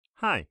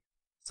Hi!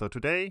 So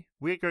today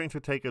we're going to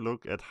take a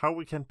look at how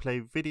we can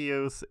play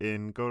videos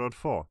in Godot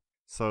 4.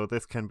 So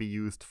this can be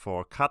used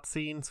for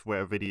cutscenes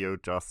where a video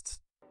just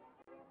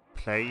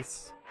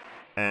plays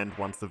and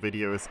once the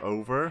video is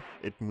over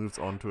it moves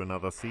on to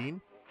another scene.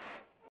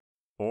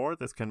 Or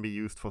this can be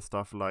used for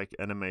stuff like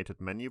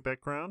animated menu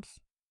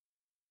backgrounds.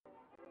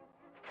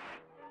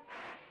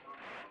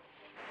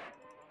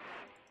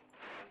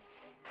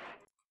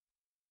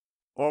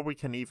 Or we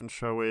can even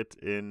show it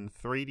in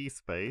 3D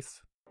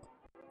space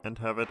and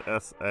have it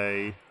as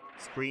a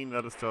screen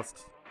that is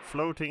just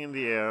floating in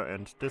the air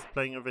and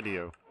displaying a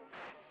video.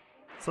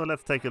 So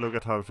let's take a look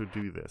at how to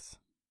do this.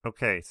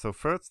 Okay, so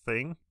first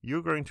thing,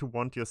 you're going to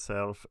want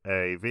yourself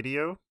a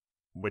video,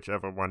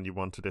 whichever one you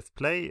want to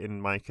display.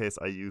 In my case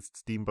I used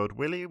Steamboat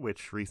Willie,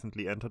 which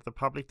recently entered the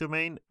public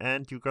domain,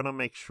 and you're gonna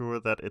make sure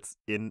that it's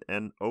in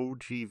an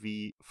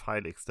OGV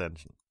file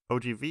extension.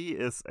 OGV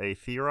is a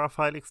Thera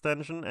file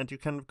extension and you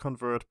can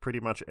convert pretty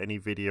much any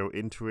video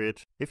into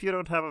it. If you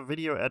don't have a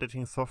video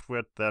editing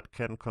software that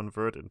can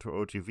convert into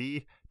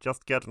OGV,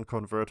 just get a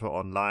converter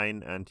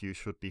online and you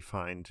should be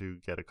fine to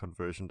get a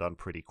conversion done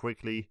pretty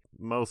quickly.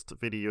 Most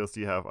videos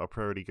you have are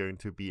probably going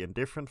to be in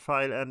different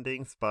file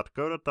endings, but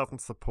Godot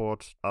doesn't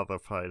support other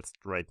files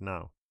right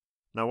now.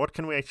 Now what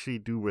can we actually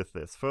do with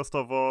this? First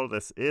of all,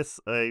 this is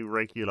a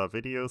regular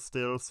video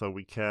still, so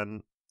we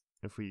can,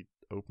 if we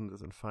open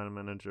this in File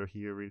Manager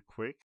here real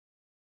quick,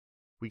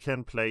 we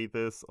can play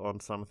this on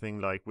something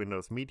like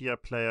Windows Media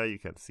Player. You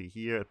can see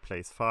here it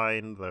plays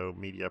fine, though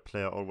Media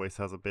Player always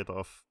has a bit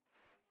of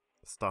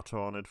stutter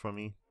on it for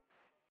me.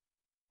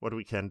 What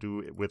we can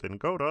do within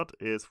Godot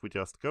is we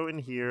just go in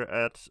here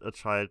at a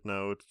child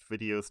node,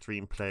 Video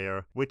Stream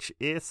Player, which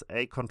is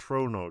a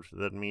control node.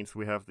 That means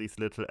we have these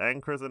little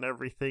anchors and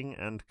everything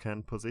and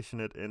can position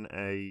it in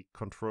a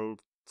control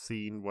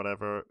scene,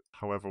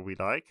 however we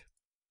like.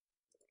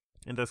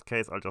 In this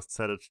case, I'll just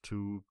set it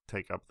to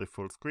take up the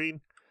full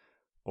screen,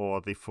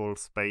 or the full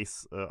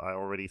space I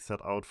already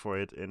set out for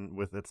it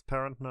with its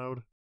parent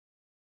node.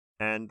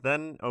 And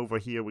then over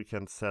here we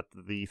can set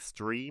the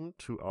stream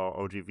to our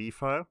OGV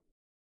file.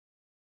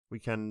 We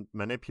can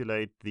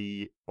manipulate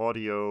the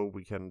audio,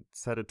 we can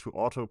set it to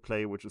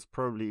autoplay, which is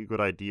probably a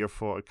good idea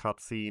for a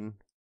cutscene.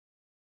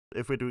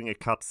 If we're doing a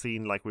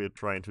cutscene like we're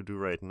trying to do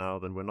right now,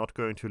 then we're not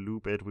going to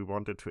loop it, we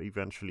want it to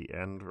eventually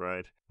end,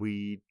 right?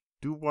 We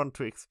do want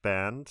to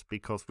expand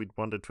because we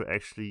want it to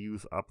actually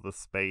use up the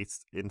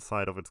space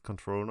inside of its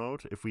control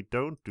node. If we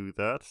don't do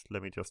that,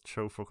 let me just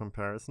show for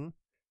comparison.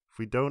 If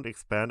we don't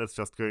expand, it's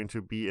just going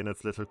to be in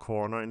its little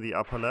corner in the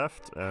upper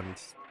left and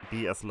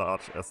be as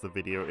large as the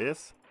video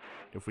is.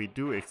 If we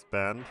do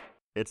expand,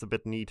 it's a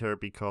bit neater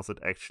because it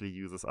actually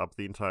uses up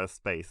the entire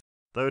space.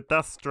 Though it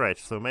does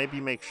stretch, so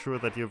maybe make sure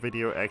that your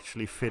video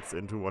actually fits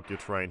into what you're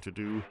trying to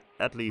do,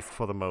 at least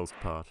for the most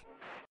part.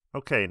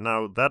 Okay,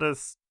 now that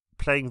is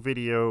playing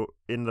video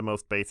in the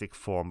most basic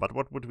form, but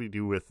what would we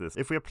do with this?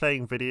 If we're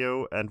playing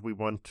video and we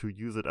want to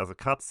use it as a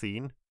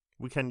cutscene,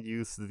 we can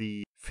use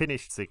the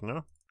finished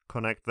signal,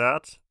 connect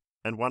that,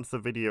 and once the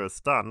video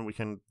is done, we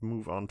can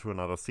move on to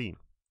another scene.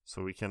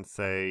 So we can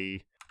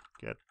say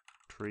get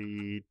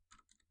tree,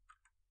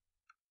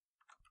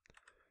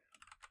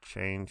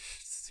 change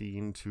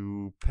scene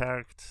to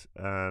packed,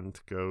 and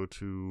go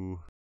to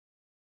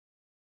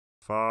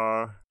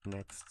var,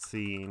 next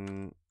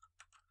scene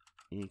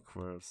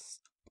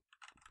equals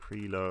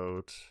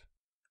preload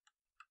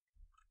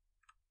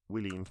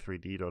Willie in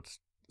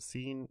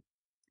 3D.scene,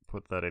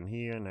 put that in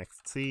here,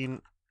 next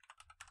scene,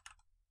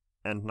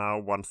 and now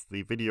once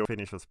the video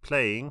finishes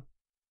playing,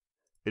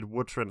 it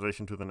would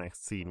transition to the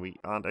next scene. We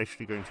aren't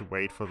actually going to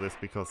wait for this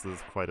because this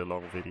is quite a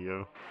long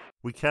video.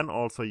 We can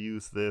also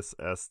use this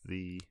as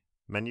the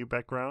menu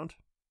background.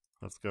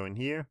 Let's go in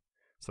here.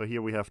 So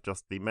here we have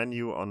just the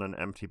menu on an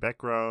empty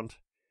background.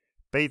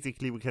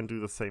 Basically we can do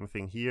the same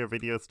thing here,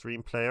 Video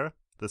Stream Player.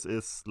 This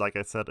is, like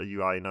I said, a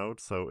UI node,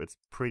 so it's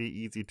pretty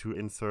easy to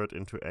insert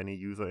into any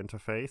user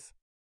interface.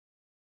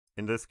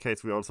 In this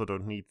case, we also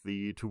don't need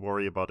to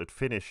worry about it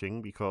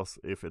finishing, because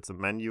if it's a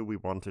menu, we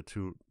want it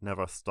to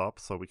never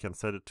stop, so we can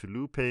set it to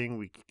looping,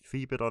 we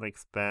keep it on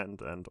expand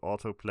and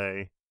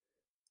autoplay,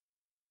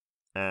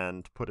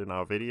 and put in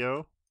our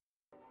video.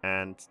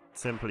 And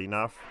simple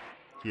enough,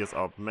 here's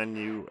our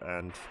menu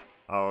and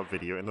our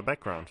video in the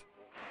background.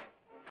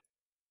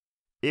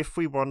 If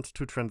we want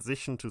to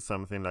transition to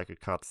something like a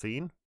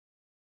cutscene,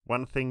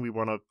 one thing we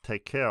want to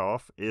take care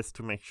of is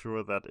to make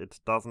sure that it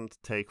doesn't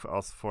take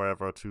us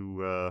forever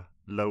to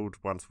load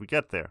once we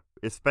get there.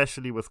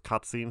 Especially with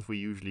cutscenes, we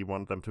usually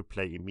want them to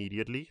play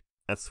immediately,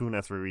 as soon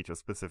as we reach a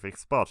specific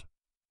spot.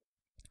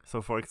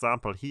 So for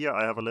example, here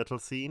I have a little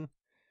scene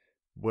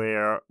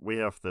where we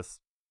have this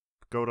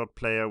Godot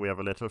player, we have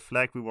a little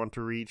flag we want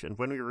to reach, and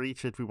when we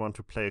reach it, we want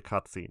to play a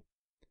cutscene.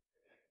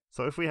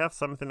 So if we have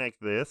something like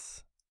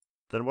this,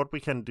 then what we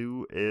can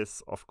do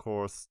is, of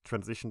course,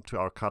 transition to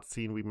our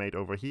cutscene we made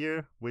over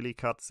here, Willie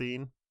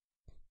cutscene.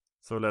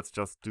 So let's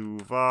just do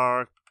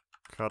var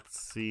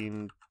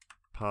cutscene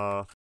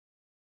path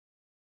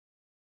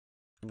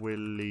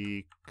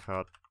Willie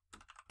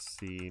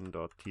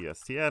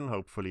cutscene.tstn.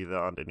 Hopefully there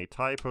aren't any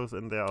typos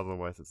in there,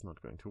 otherwise it's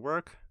not going to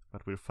work,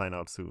 but we'll find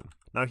out soon.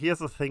 Now here's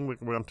the thing we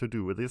want to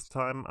do. This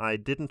time I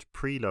didn't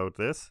preload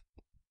this,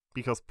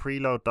 because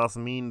preload does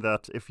mean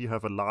that if you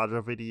have a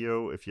larger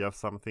video, if you have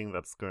something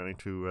that's going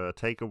to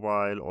take a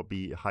while or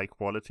be high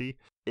quality,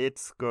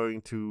 it's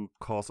going to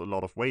cause a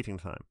lot of waiting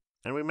time.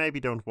 And we maybe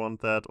don't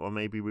want that, or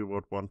maybe we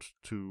would want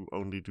to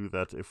only do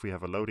that if we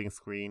have a loading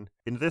screen.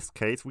 In this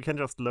case, we can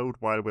just load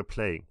while we're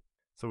playing.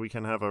 So we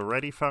can have a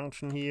ready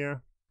function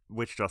here,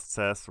 which just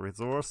says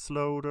resource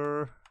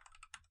loader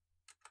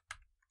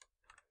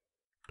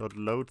dot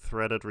load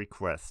threaded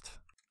request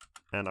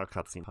and our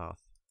cutscene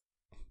path.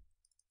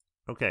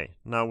 Okay,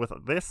 now with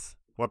this,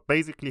 what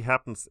basically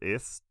happens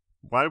is,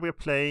 while we're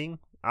playing,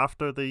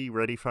 after the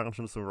ready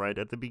function, so right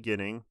at the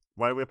beginning,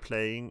 while we're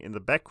playing, in the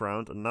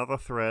background, another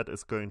thread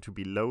is going to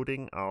be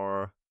loading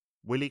our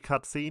Willie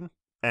cutscene,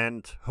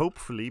 and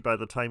hopefully by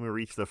the time we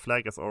reach the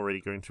flag, it's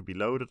already going to be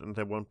loaded and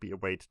there won't be a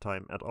wait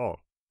time at all.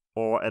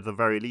 Or at the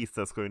very least,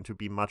 there's going to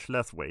be much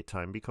less wait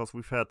time, because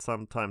we've had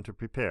some time to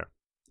prepare.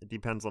 It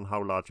depends on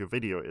how large your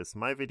video is.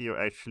 My video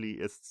actually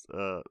is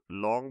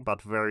long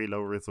but very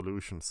low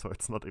resolution, so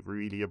it's not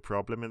really a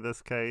problem in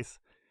this case.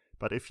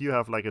 But if you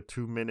have like a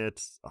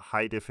 2-minute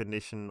high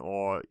definition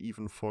or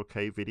even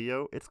 4K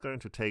video, it's going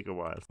to take a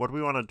while. What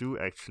we want to do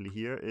actually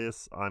here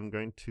is I'm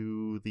going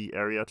to the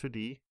area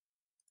 2D.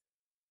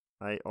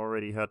 I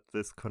already had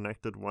this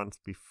connected once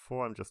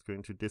before. I'm just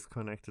going to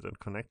disconnect it and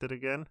connect it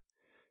again.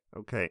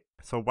 Okay,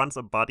 so once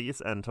a body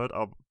is entered,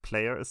 our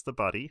player is the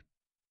body.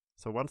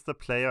 So once the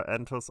player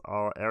enters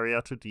our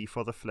area 2D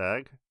for the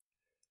flag,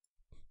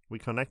 we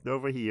connect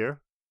over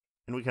here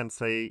and we can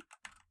say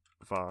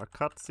var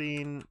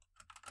cutscene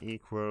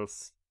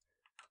equals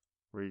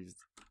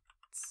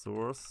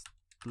resource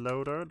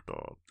loader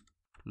dot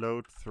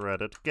load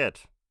threaded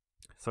get.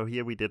 So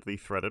here we did the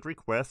threaded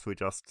request. We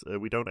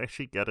don't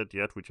actually get it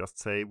yet. We just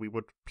say we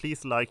would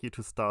please like you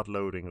to start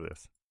loading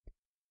this.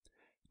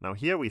 Now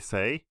here we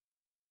say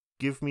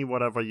give me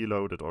whatever you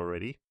loaded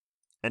already.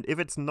 And if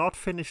it's not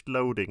finished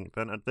loading,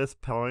 then at this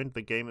point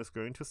the game is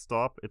going to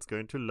stop, it's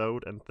going to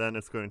load, and then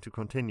it's going to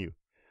continue.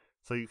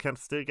 So you can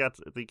still get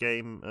the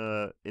game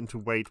into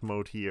wait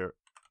mode here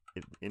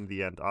in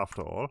the end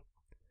after all.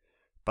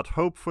 But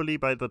hopefully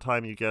by the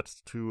time you get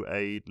to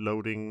a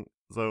loading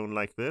zone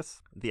like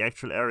this, the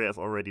actual area is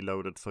already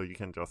loaded, so you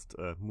can just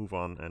move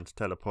on and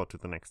teleport to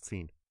the next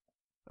scene.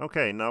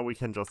 Okay, now we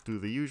can just do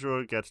the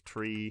usual get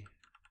tree,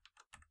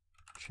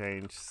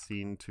 change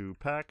scene to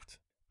packed.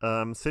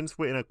 Since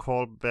we're in a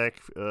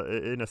callback,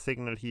 in a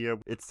signal here,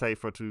 it's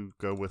safer to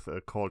go with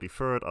a call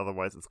deferred,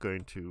 otherwise it's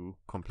going to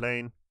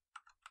complain.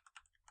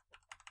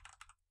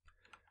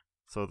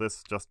 So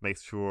this just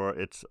makes sure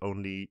it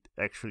only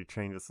actually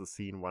changes the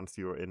scene once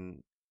you're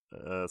in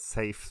a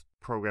safe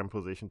program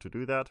position to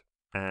do that.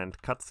 And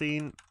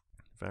cutscene,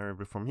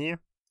 variable from here.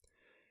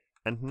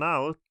 And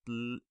now,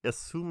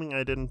 assuming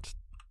I didn't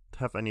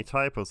have any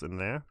typos in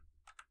there,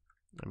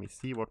 let me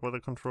see, what were the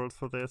controls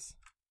for this?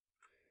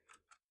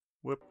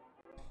 Whoop.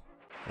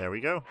 There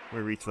we go. We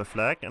reach the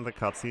flag and the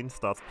cutscene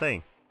starts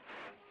playing.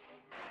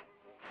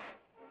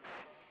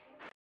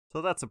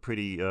 So that's a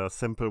pretty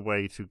simple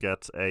way to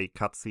get a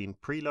cutscene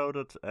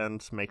preloaded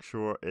and make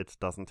sure it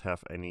doesn't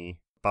have any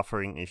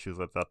buffering issues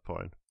at that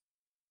point.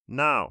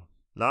 Now,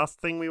 last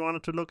thing we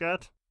wanted to look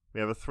at, we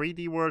have a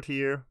 3D world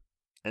here,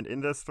 and in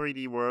this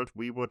 3D world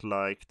we would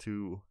like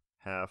to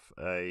have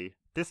a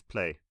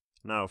display.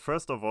 Now,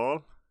 first of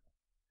all,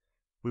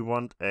 we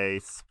want a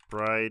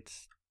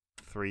sprite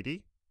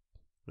 3D.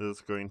 This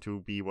is going to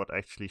be what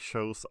actually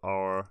shows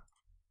our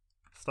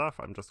stuff.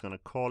 I'm just going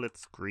to call it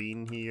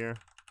screen here,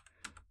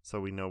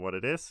 so we know what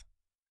it is.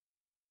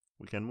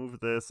 We can move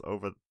this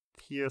over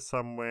here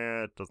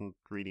somewhere, it doesn't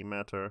really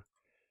matter.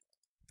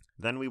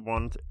 Then we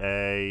want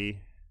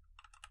a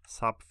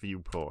sub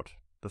viewport.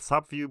 The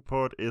sub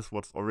viewport is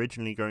what's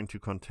originally going to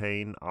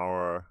contain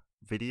our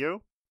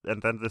video,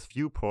 and then this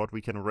viewport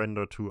we can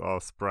render to our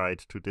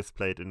sprite to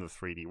display it in the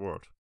 3D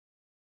world.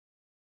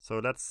 So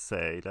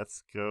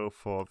let's go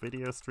for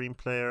video stream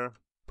player,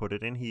 put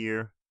it in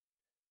here,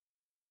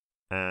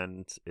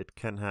 and it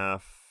can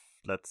have,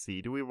 let's see,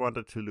 do we want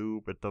it to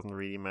loop? It doesn't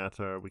really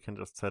matter. We can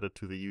just set it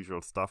to the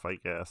usual stuff, I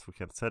guess. We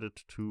can set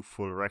it to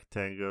full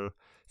rectangle.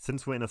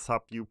 Since we're in a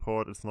sub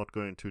viewport, it's not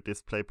going to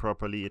display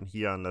properly in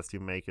here unless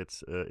you make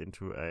it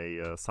into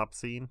a sub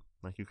scene.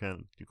 Like you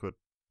could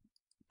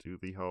do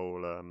the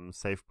whole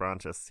save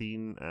branch as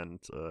scene and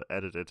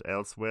edit it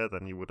elsewhere,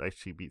 then you would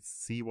actually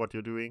see what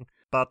you're doing.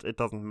 But it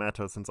doesn't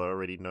matter since I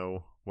already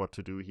know what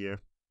to do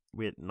here.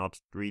 We're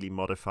not really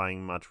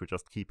modifying much, we're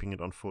just keeping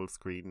it on full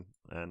screen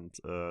and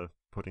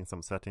putting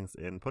some settings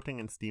in, putting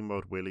in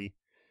Steamboat Willie.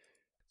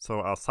 So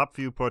our sub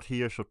viewport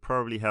here should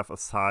probably have a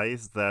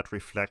size that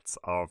reflects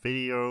our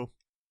video.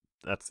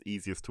 That's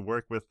easiest to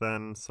work with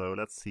then. So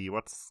let's see,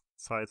 what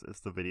size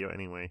is the video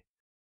anyway?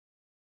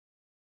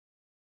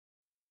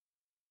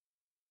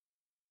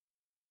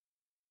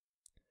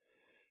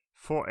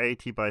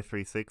 .480 by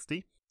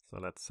 360. So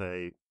let's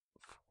say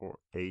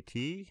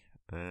 480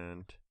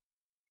 and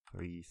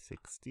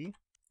 360.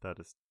 That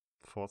is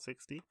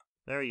 460.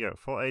 There you go,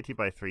 480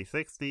 by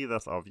 360.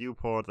 That's our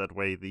viewport. That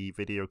way the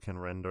video can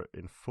render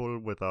in full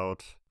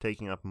without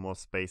taking up more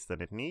space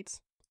than it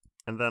needs.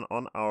 And then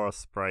on our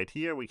sprite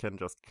here, we can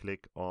just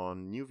click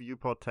on New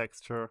Viewport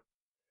Texture,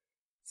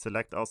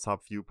 select our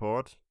sub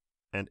viewport,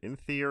 and in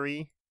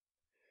theory,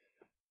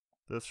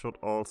 this should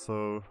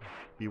also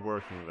be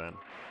working then.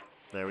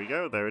 There we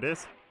go, there it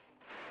is.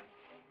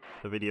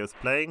 The video is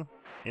playing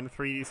in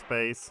 3D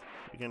space.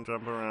 We can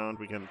jump around,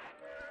 we can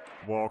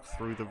walk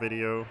through the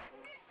video,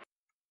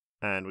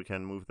 and we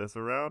can move this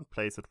around,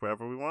 place it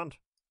wherever we want.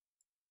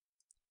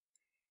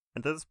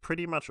 And this is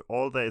pretty much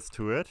all there is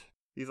to it.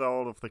 These are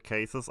all of the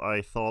cases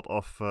I thought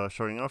of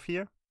showing off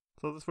here.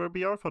 So this will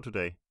be all for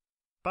today.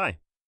 Bye!